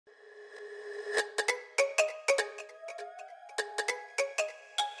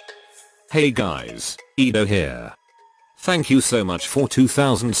Hey guys, Edo here. Thank you so much for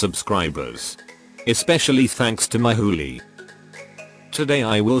 2000 subscribers. Especially thanks to my hoolie. Today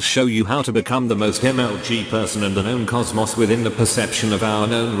I will show you how to become the most MLG person in the known cosmos within the perception of our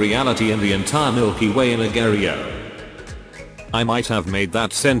known reality in the entire Milky Way in Agarrio. I might have made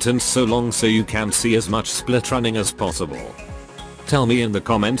that sentence so long so you can see as much split running as possible. Tell me in the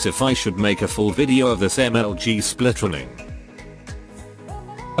comments if I should make a full video of this MLG split running.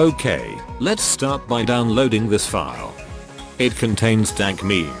 Okay, let's start by downloading this file. It contains dank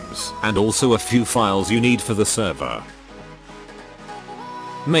memes and also a few files you need for the server.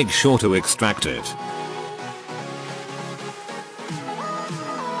 Make sure to extract it.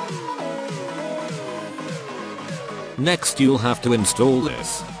 Next you'll have to install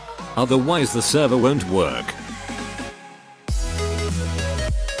this. Otherwise the server won't work.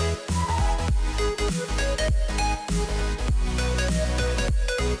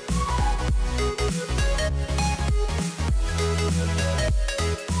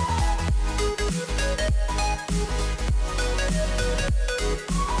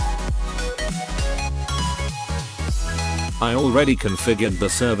 I already configured the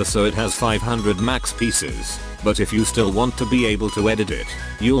server so it has 500 max pieces, but if you still want to be able to edit it,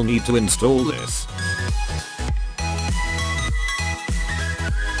 you'll need to install this.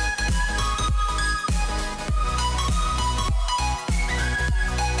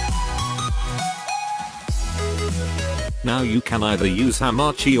 Now you can either use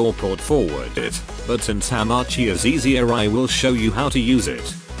Hamachi or port forward it, but since Hamachi is easier I will show you how to use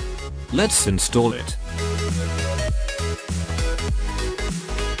it. Let's install it.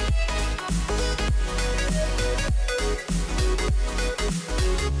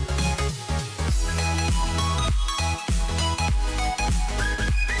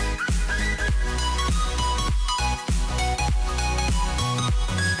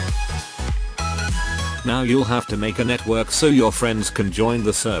 Now you'll have to make a network so your friends can join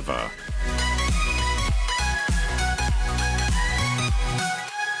the server.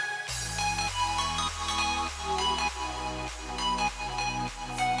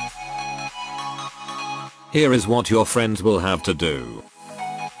 Here is what your friends will have to do.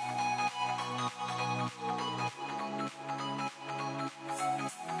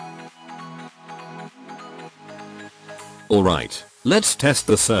 Alright, let's test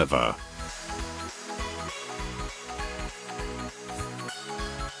the server.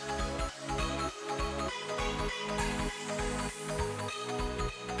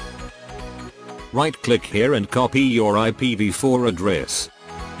 Right click here and copy your IPv4 address.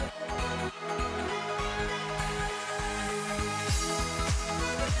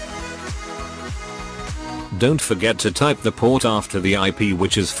 Don't forget to type the port after the IP,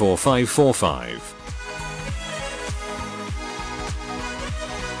 which is 4545.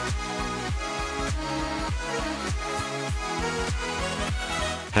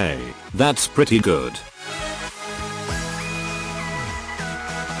 Hey, that's pretty good.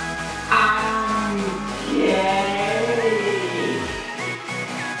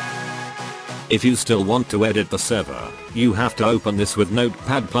 If you still want to edit the server, you have to open this with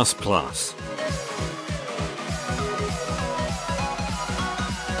Notepad++.